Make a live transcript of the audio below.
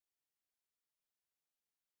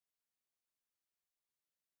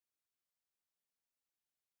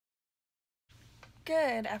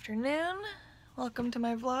Good afternoon. Welcome to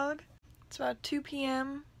my vlog. It's about 2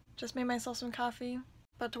 p.m. Just made myself some coffee.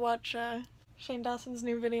 About to watch Shane Dawson's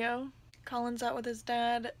new video. Colin's out with his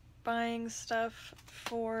dad buying stuff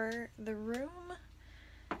for the room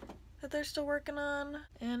that they're still working on.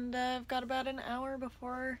 And I've got about an hour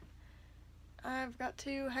before I've got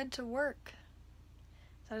to head to work.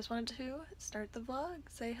 So I just wanted to start the vlog,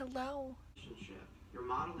 say hello. Your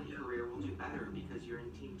modeling career will do better because you're in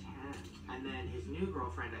Team 10. And then his new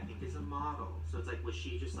girlfriend, I think, is a model. So it's like, was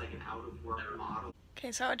she just like an out-of-work model?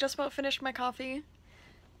 Okay, so I just about finished my coffee.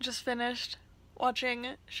 Just finished watching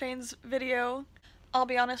Shane's video. I'll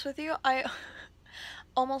be honest with you, I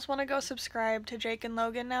almost want to go subscribe to Jake and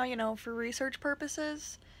Logan now, you know, for research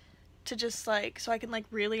purposes. To just like, so I can like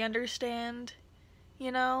really understand,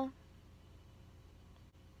 you know?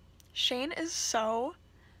 Shane is so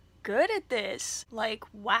good at this. Like,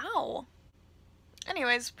 wow.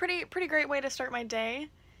 Anyways, pretty great way to start my day.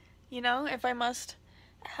 You know, if I must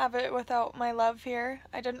have it without my love here.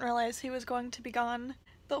 I didn't realize he was going to be gone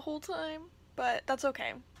the whole time, but that's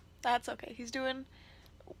okay. That's okay. He's doing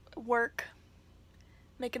work,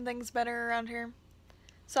 making things better around here.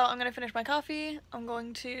 So I'm gonna finish my coffee. I'm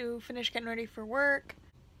going to finish getting ready for work.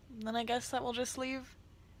 And then I guess that will just leave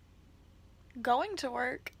going to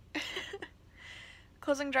work.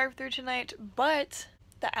 Closing drive-through tonight, but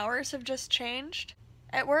the hours have just changed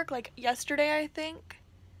at work, like yesterday I think,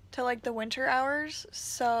 to like the winter hours,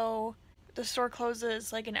 so the store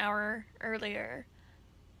closes like an hour earlier.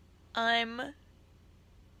 I'm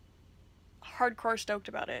hardcore stoked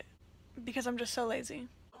about it because I'm just so lazy.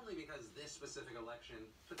 Only because this specific election,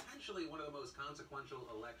 potentially one of the most consequential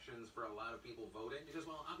elections for a lot of people voting, because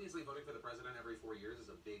while obviously voting for the president every 4 years is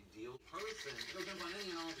a big deal, person, it'll jump on any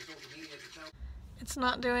and all of your social media to tell. It's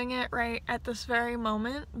not doing it right at this very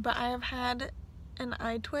moment, but I have had an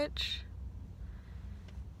eye twitch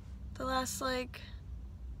the last, like,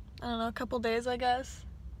 I don't know, a couple days, I guess.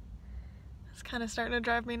 It's kind of starting to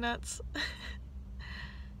drive me nuts.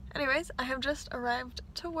 Anyways, I have just arrived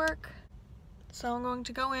to work, so I'm going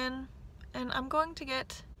to go in and I'm going to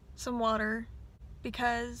get some water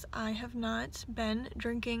because I have not been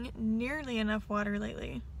drinking nearly enough water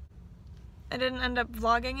lately. I didn't end up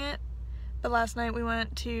vlogging it, but last night we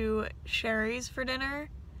went to Sherry's for dinner,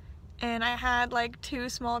 and I had like 2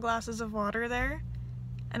 small glasses of water there,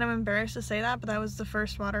 and I'm embarrassed to say that, but that was the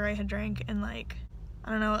first water I had drank in like, I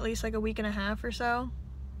don't know, at least like a week and a half or so,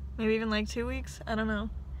 maybe even like 2 weeks, I don't know.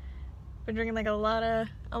 Been drinking like a lot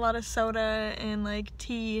of soda and like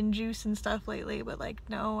tea and juice and stuff lately, but like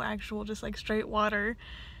no actual just like straight water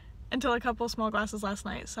until a couple small glasses last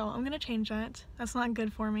night, so I'm gonna change that. That's not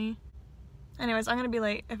good for me. Anyways, I'm gonna be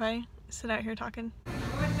late if I sit out here talking.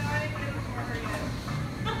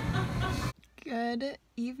 Good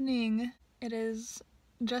evening. It is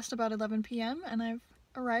just about 11 p.m. and I've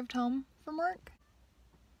arrived home from work.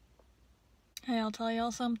 Hey, I'll tell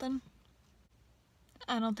y'all something.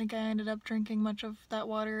 I don't think I ended up drinking much of that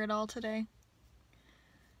water at all today.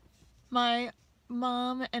 My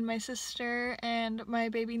mom and my sister and my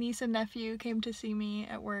baby niece and nephew came to see me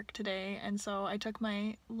at work today, and so I took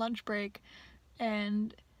my lunch break,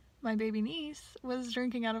 and my baby niece was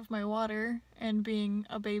drinking out of my water, and being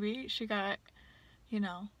a baby, she got, you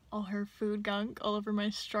know, all her food gunk all over my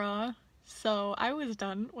straw. So I was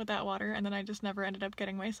done with that water, and then I just never ended up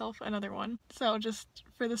getting myself another one. So just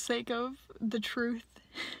for the sake of the truth,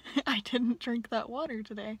 I didn't drink that water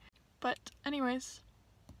today. But anyways,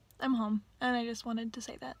 I'm home, and I just wanted to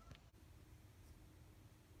say that.